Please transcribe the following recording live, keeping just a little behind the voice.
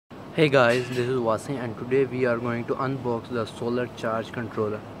Hey guys, this is Wasi and today we are going to unbox the solar charge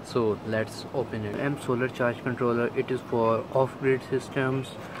controller. So let's open it. Solar charge controller, it is for off-grid systems.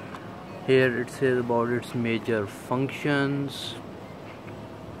 Here it says about its major functions.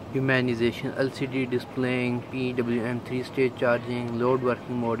 Humanization, LCD displaying, PWM 3-stage charging, load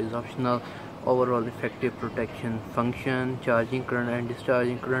working mode is optional, overall effective protection function, charging current and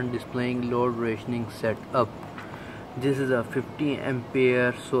discharging current, displaying load rationing setup. This is a 50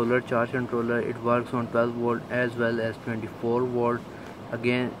 ampere solar charge controller. It works on 12 volt as well as 24 volt.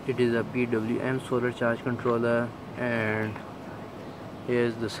 Again, it is a PWM solar charge controller, and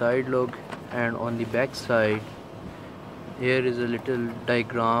here's the side look, and on the back side here is a little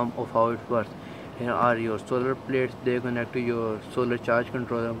diagram of how it works. Here are your solar plates. They connect to your solar charge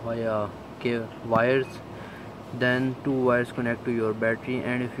controller via wires. Then two wires connect to your battery,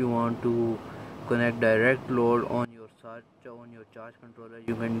 and if you want to connect direct load on your charge controller,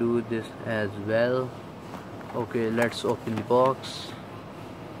 you can do this as well. Okay, let's open the box.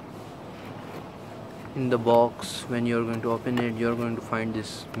 In the box, when you're going to open it, you're going to find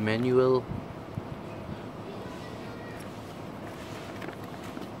this manual.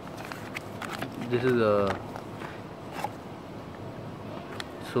 This is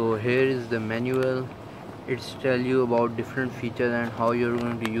so here is the manual. It's tell you about different features and how you're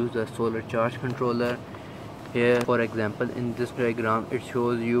going to use the solar charge controller. Here, for example, in this diagram, it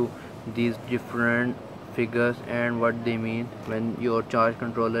shows you these different figures and what they mean when your charge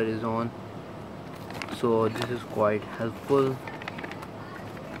controller is on. So this is quite helpful.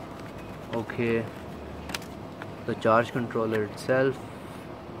 Okay, the charge controller itself,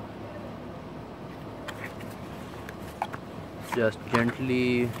 just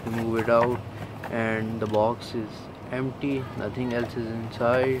gently remove it out, and the box is empty, nothing else is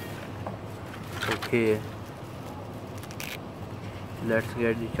inside. Okay, let's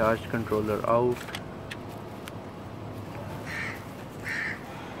get the charge controller out.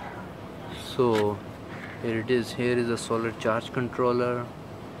 So here it is. Here is a solar charge controller.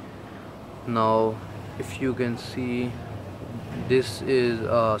 Now if you can see, this is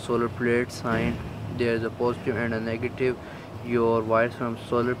a solar plate sign. There is a positive and a negative. Your wires from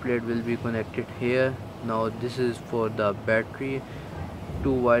solar plate will be connected here. Now this is for the battery.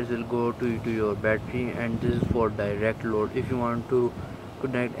 Two wires will go to your battery, and this is for direct load. If you want to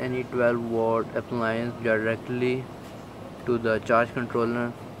connect any 12 watt appliance directly to the charge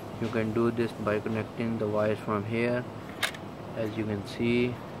controller, you can do this by connecting the wires from here. As you can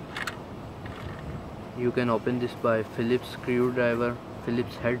see, you can open this by Phillips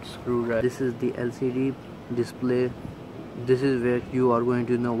head screwdriver. This is the LCD display. This is where you are going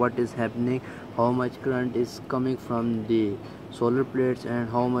to know what is happening, how much current is coming from the solar plates and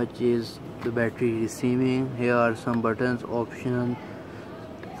how much is the battery receiving. Here are some buttons, options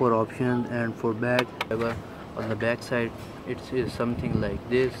and for back. On the back side, it is something like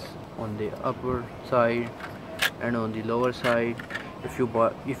this on the upper side and on the lower side. If you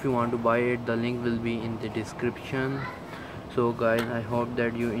want to buy it, the link will be in the description. So guys, I hope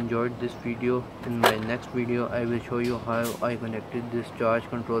that you enjoyed this video. In my next video, I will show you how I connected this charge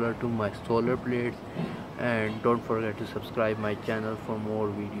controller to my solar plates, and don't forget to subscribe my channel for more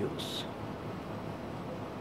videos.